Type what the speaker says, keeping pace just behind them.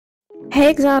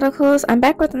Hey Exoticals, I'm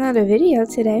back with another video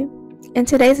today. In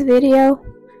today's video,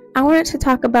 I wanted to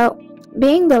talk about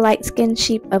being the light-skinned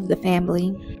sheep of the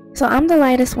family. So I'm the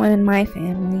lightest one in my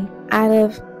family out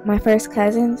of my first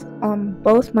cousins on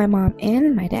both my mom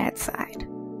and my dad's side.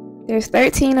 There's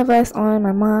 13 of us on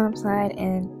my mom's side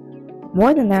and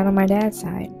more than that on my dad's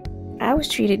side. I was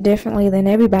treated differently than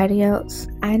everybody else.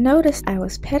 I noticed I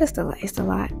was pedestalized a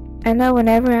lot. I know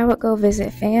whenever I would go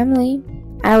visit family,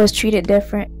 I was treated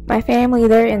different. My family,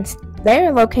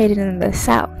 they're located in the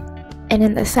South. And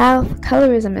in the South,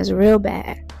 colorism is real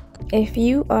bad. If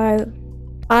you are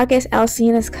August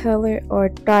Alsina's color or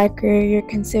darker, you're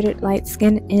considered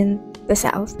light-skinned in the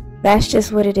South. That's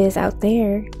just what it is out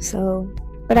there.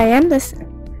 But I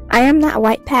am not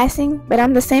white passing, but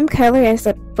I'm the same color as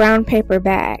the brown paper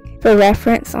bag. For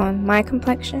reference on my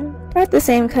complexion, not the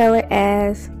same color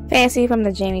as Fancy from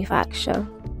the Jamie Foxx show.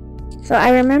 So I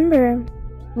remember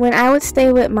when I would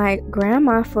stay with my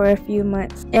grandma for a few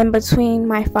months in between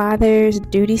my father's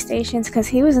duty stations, because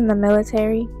he was in the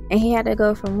military and he had to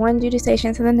go from one duty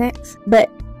station to the next. But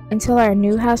until our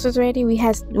new house was ready, we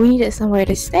needed somewhere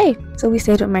to stay. So we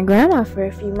stayed with my grandma for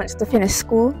a few months to finish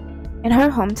school in her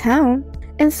hometown.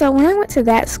 And so when I went to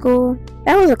that school,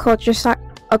 that was a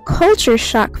culture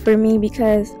shock for me,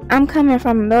 because I'm coming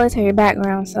from a military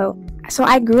background. So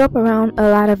I grew up around a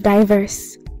lot of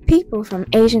diverse people, from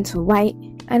Asian to white.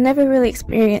 I never really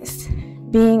experienced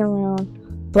being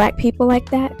around black people like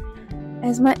that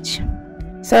as much.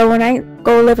 So when I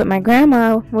go live with my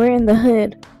grandma, we're in the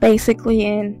hood basically,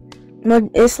 and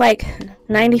it's like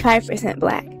 95%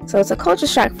 black. So it's a culture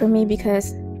shock for me,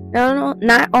 because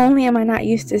not only am I not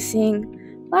used to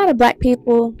seeing a lot of black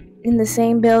people in the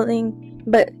same building,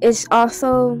 but it's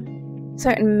also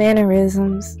certain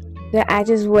mannerisms that I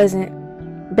just wasn't.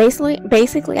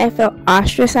 Basically, I felt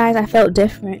ostracized. I felt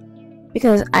different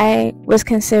because I was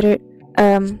considered.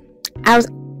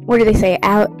 What did they say?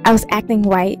 I was acting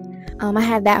white. I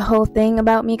had that whole thing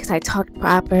about me because I talked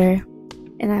proper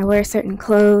and I wear certain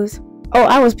clothes. Oh,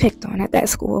 I was picked on at that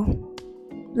school.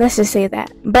 Let's just say that.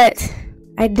 But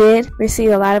I did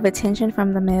receive a lot of attention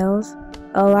from the males.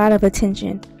 A lot of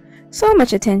attention. So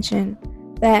much attention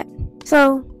that.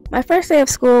 So my first day of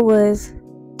school was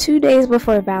 2 days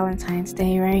before Valentine's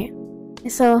Day, right?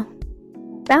 And so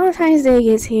Valentine's Day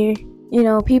gets here. You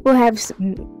know, people have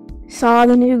saw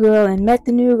the new girl and met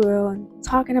the new girl and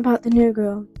talking about the new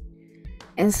girl.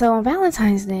 And so on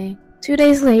Valentine's Day, 2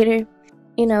 days later,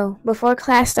 you know, before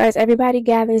class starts, everybody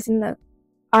gathers in the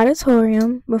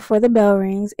auditorium before the bell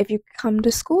rings if you come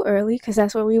to school early, because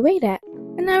that's where we wait at.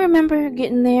 And I remember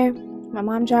getting there. My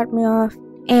mom dropped me off.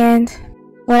 And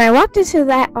when I walked into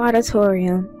that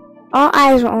auditorium, all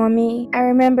eyes were on me. I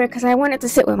remember because I wanted to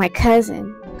sit with my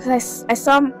cousin, because I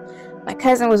saw my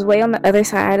cousin was way on the other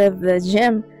side of the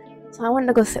gym, so I wanted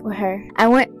to go sit with her. I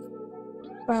went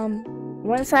from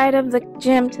one side of the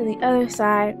gym to the other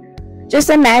side. Just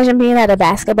imagine being at a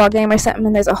basketball game or something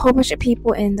and there's a whole bunch of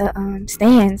people in the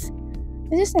stands.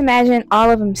 And just imagine all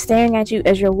of them staring at you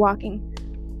as you're walking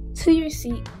to your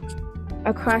seat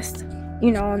across,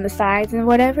 you know, on the sides and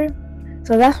whatever.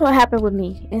 So that's what happened with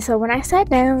me. And so when I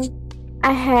sat down,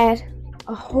 I had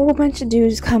a whole bunch of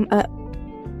dudes come up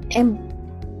and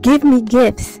give me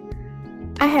gifts.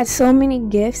 I had so many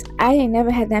gifts. I ain't never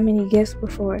had that many gifts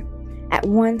before at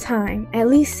one time. At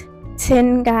least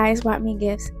 10 guys brought me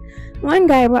gifts. One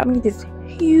guy brought me this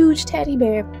huge teddy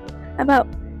bear about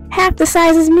half the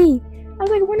size as me. I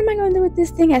was like, what am I going to do with this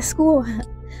thing at school?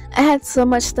 I had so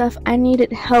much stuff. I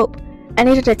needed help. I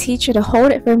needed a teacher to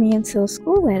hold it for me until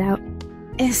school let out.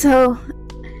 And so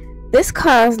this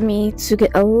caused me to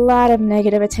get a lot of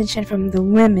negative attention from the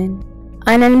women.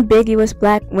 Unambiguous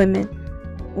black women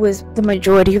was the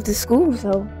majority of the school.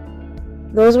 So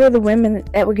those were the women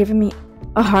that were giving me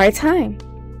a hard time.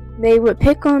 They would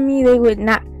pick on me. They would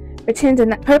not pretend to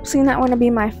purposely not want to be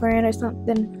my friend or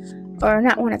something, or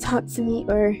not want to talk to me,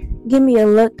 or give me a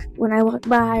look when I walk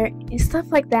by, and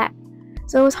stuff like that.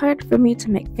 So it was hard for me to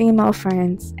make female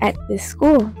friends at this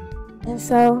school. And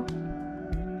so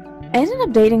I ended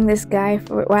up dating this guy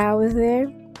for while I was there,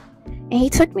 and he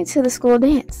took me to the school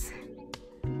dance.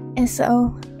 And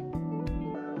so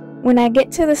when I get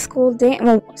to the school dance,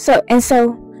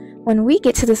 when we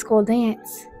get to the school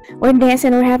dance, we're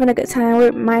dancing, we're having a good time,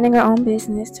 we're minding our own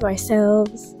business to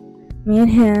ourselves, me and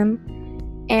him.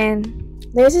 And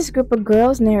there's this group of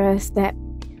girls near us that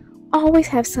always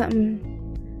have some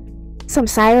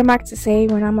side remark to say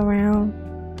when I'm around,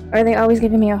 or they always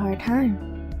giving me a hard time.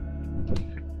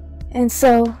 And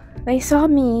so they saw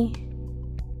me,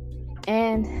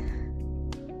 and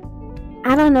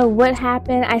I don't know what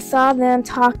happened. I saw them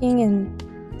talking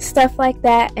and stuff like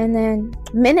that. And then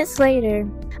minutes later,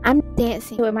 I'm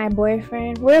dancing with my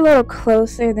boyfriend. We're a little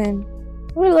closer than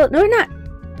we're not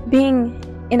being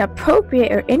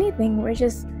inappropriate or anything.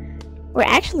 We're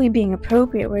actually being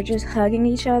appropriate. We're just hugging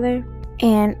each other.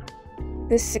 And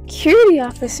the security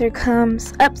officer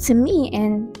comes up to me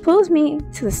and pulls me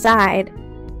to the side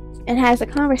and has a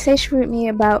conversation with me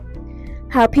about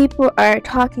how people are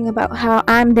talking about how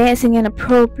I'm dancing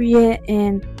inappropriate.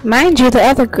 And mind you, the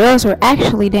other girls were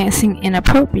actually dancing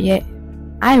inappropriate.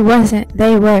 I wasn't,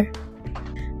 they were.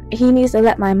 He needs to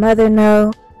let my mother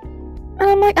know. And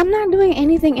I'm like, I'm not doing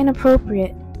anything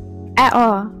inappropriate at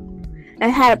all. I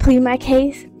had to plead my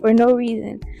case for no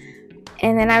reason.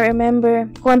 And then I remember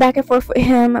going back and forth with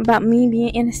him about me being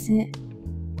innocent.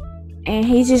 And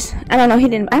he just, I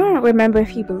don't remember if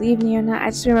he believed me or not. I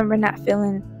just remember not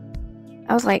feeling,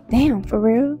 I was like, damn, for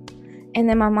real? And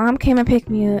then my mom came and picked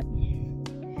me up.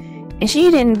 And she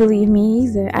didn't believe me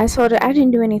either. I told her I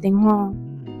didn't do anything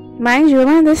wrong. Mind you,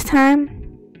 around this time,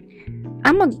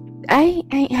 I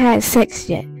ain't had sex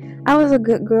yet. I was a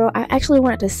good girl. I actually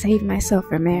wanted to save myself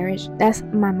for marriage. That's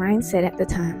my mindset at the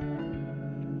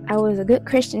time. I was a good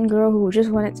Christian girl who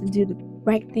just wanted to do the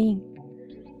right thing.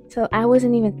 So I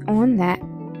wasn't even on that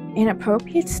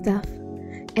inappropriate stuff.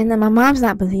 And then my mom's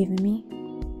not believing me.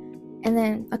 And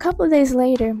then a couple of days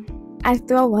later, I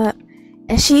throw up.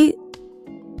 And she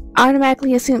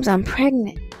automatically assumes I'm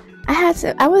pregnant. I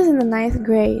was in the 9th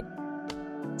grade.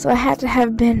 So I had to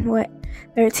have been,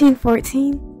 13,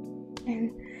 14?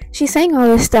 And she's saying all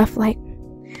this stuff like,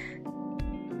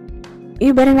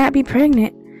 you better not be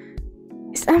pregnant.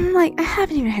 So I'm like, I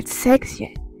haven't even had sex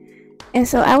yet. And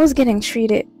so I was getting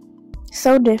treated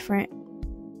so different,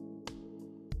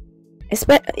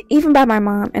 even by my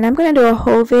mom. And I'm going to do a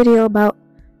whole video about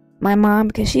my mom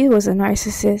because she was a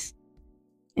narcissist.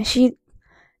 And she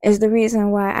is the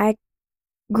reason why I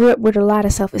grew up with a lot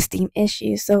of self-esteem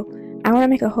issues. So I want to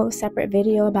make a whole separate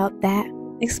video about that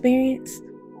experience.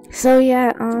 So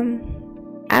yeah,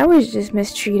 I was just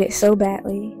mistreated so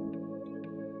badly.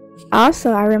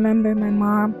 Also, I remember my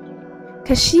mom,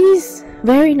 because she's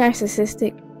very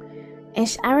narcissistic,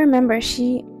 and I remember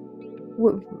she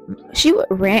would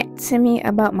rant to me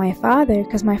about my father,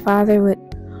 because my father would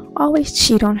always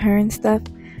cheat on her and stuff.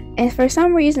 And for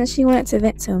some reason, she wanted to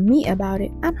vent to me about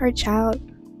it. I'm her child.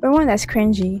 For one, that's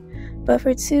cringy. But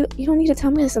for two, you don't need to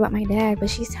tell me this about my dad, but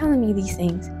she's telling me these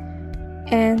things.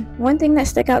 And one thing that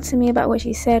stuck out to me about what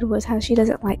she said was how she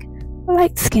doesn't like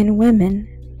light-skinned women,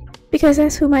 because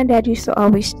that's who my dad used to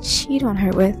always cheat on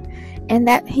her with. And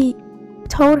that he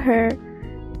told her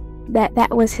that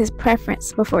was his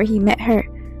preference before he met her.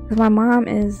 Because my mom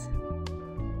is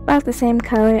about the same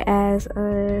color as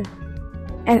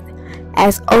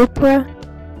Oprah.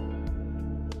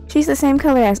 She's the same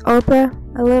color as Oprah,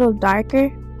 a little darker.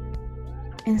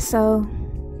 And so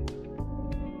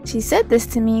she said this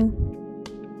to me,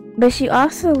 but she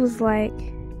also was like,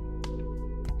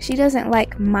 she doesn't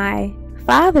like my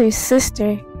father's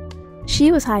sister.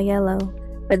 She was high yellow,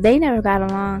 but they never got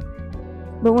along.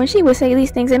 But when she would say these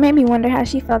things, it made me wonder how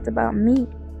she felt about me.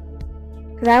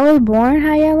 Because I was born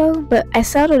high yellow, but I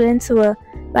settled into a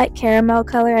light caramel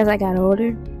color as I got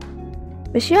older.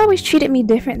 But she always treated me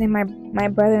different than my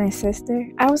brother and sister.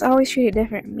 I was always treated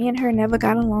different. Me and her never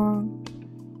got along.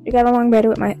 She got along better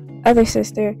with my other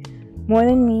sister more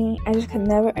than me. I just could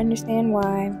never understand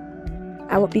why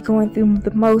I would be going through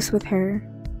the most with her.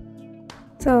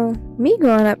 So, me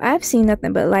growing up, I've seen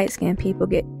nothing but light-skinned people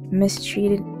get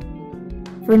mistreated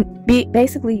for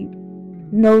basically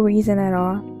no reason at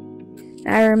all.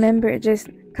 I remember just,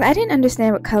 because I didn't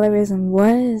understand what colorism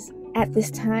was at this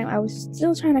time. I was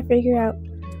still trying to figure out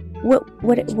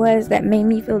what it was that made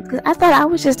me feel, because I thought I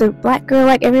was just a black girl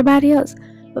like everybody else.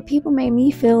 But people made me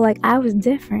feel like I was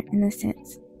different in a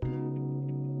sense.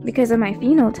 Because of my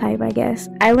phenotype, I guess.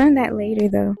 I learned that later,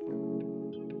 though.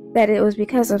 That it was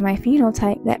because of my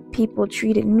phenotype that people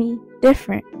treated me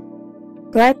different.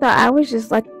 Because I thought I was just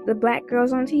like the black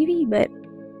girls on TV. But,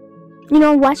 you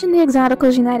know, watching the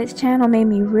Exoticals United channel made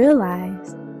me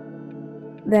realize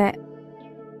that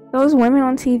those women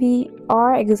on TV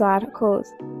are exoticals.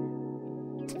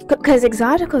 Because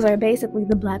exoticals are basically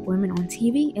the black women on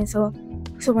TV. And so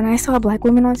when I saw black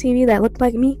women on TV that looked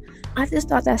like me, I just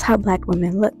thought that's how black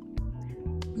women look.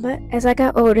 But as I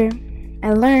got older,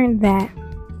 I learned that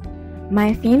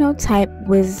my phenotype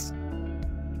was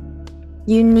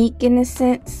unique in a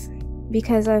sense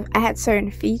because I had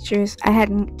certain features. I had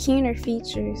keener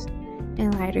features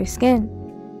and lighter skin.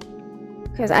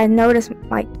 Because I noticed,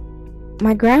 like,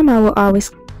 my grandma would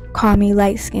always call me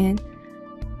light skin.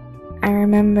 I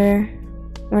remember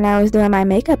when I was doing my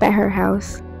makeup at her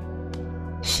house,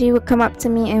 she would come up to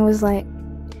me and was like,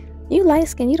 "You light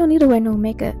skin, you don't need to wear no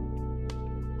makeup."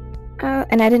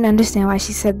 And I didn't understand why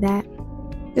she said that.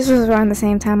 This was around the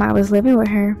same time I was living with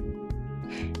her.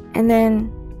 And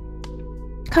then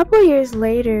a couple of years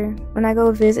later, when I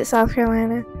go visit South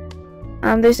Carolina,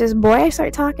 there's this boy I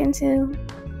start talking to,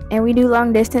 and we do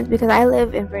long distance because I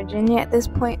live in Virginia at this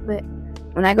point. But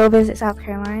when I go visit South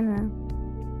Carolina,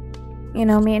 you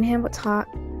know, me and him would talk.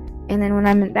 And then when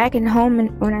I'm back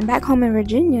home in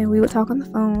Virginia, we would talk on the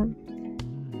phone.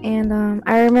 And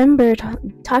I remember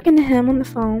talking to him on the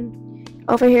phone,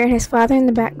 overhearing his father in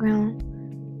the background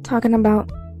talking about,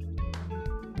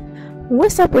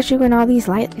 "What's up with you and all these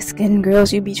light-skinned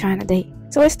girls you be trying to date?"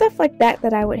 So it's stuff like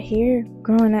that I would hear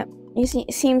growing up. You see,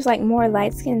 it seems like more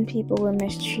light-skinned people were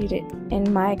mistreated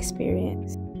in my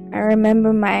experience. I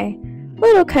remember my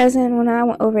little cousin, when I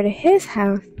went over to his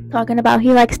house, talking about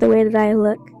he likes the way that I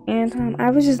look. And I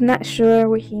was just not sure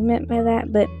what he meant by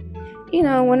that. But, you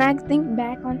know, when I think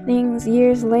back on things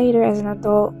years later as an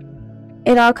adult,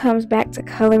 it all comes back to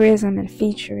colorism and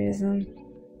featureism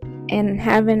and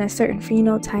having a certain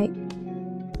phenotype.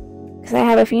 Because I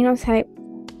have a phenotype,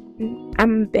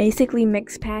 I'm basically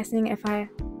mixed passing. If I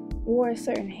wore a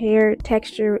certain hair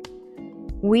texture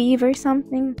weave or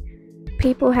something,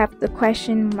 people have to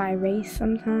question my race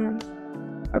sometimes.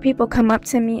 Or people come up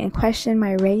to me and question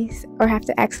my race, or have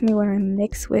to ask me what I'm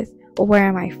mixed with or where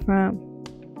am I from.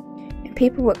 And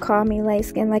people would call me light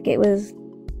skin like it was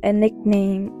a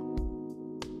nickname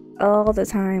all the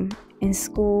time in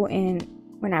school and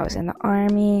when I was in the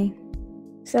army.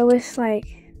 So it's like,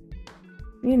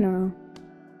 you know,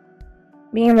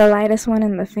 being the lightest one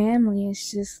in the family is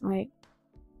just like,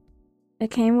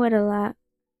 it came with a lot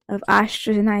of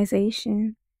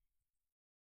ostracization.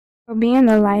 But being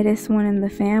the lightest one in the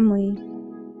family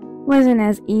wasn't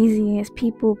as easy as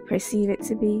people perceive it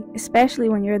to be, especially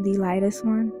when you're the lightest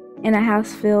one in a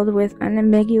house filled with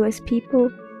unambiguous people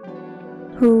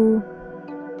who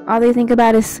all they think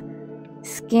about is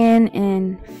skin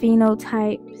and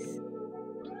phenotypes,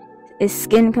 is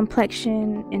skin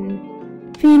complexion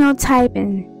and phenotype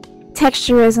and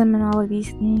texturism and all of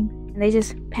these things. And they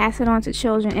just pass it on to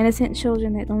children, innocent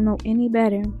children that don't know any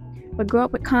better, but grow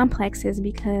up with complexes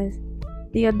because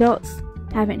the adults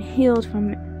haven't healed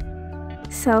from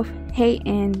self-hate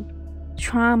and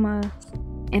trauma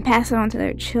and pass it on to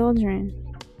their children,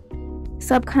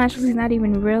 subconsciously not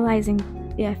even realizing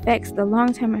the effects, the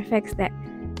long-term effects that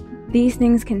these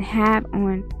things can have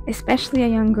on especially a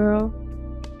young girl,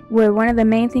 where one of the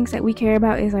main things that we care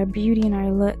about is our beauty and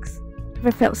our looks. I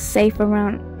never felt safe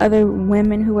around other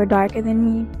women who were darker than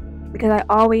me because I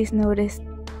always noticed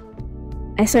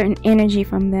a certain energy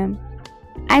from them.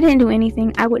 I didn't do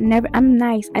anything. I'm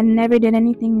nice. I never did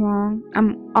anything wrong.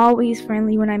 I'm always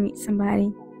friendly when I meet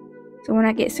somebody. So when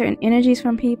I get certain energies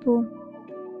from people,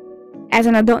 as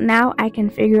an adult now, I can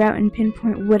figure out and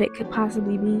pinpoint what it could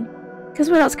possibly be. Because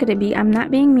what else could it be? I'm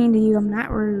not being mean to you. I'm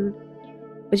not rude.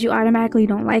 But you automatically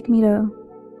don't like me though.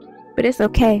 But it's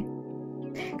okay.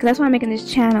 Because that's why I'm making this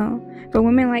channel. For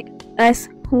women like us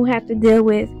who have to deal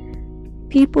with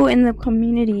people in the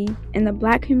community, in the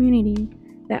black community,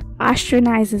 that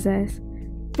ostracizes us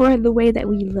for the way that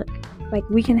we look. Like,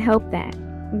 we can help that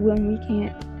when we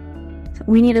can't. So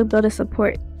we need to build a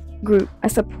support group, a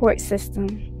support system.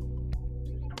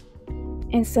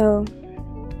 And so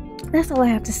that's all I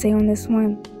have to say on this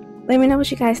one. Let me know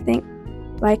what you guys think.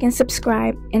 Like and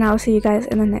subscribe, and I'll see you guys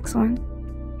in the next one.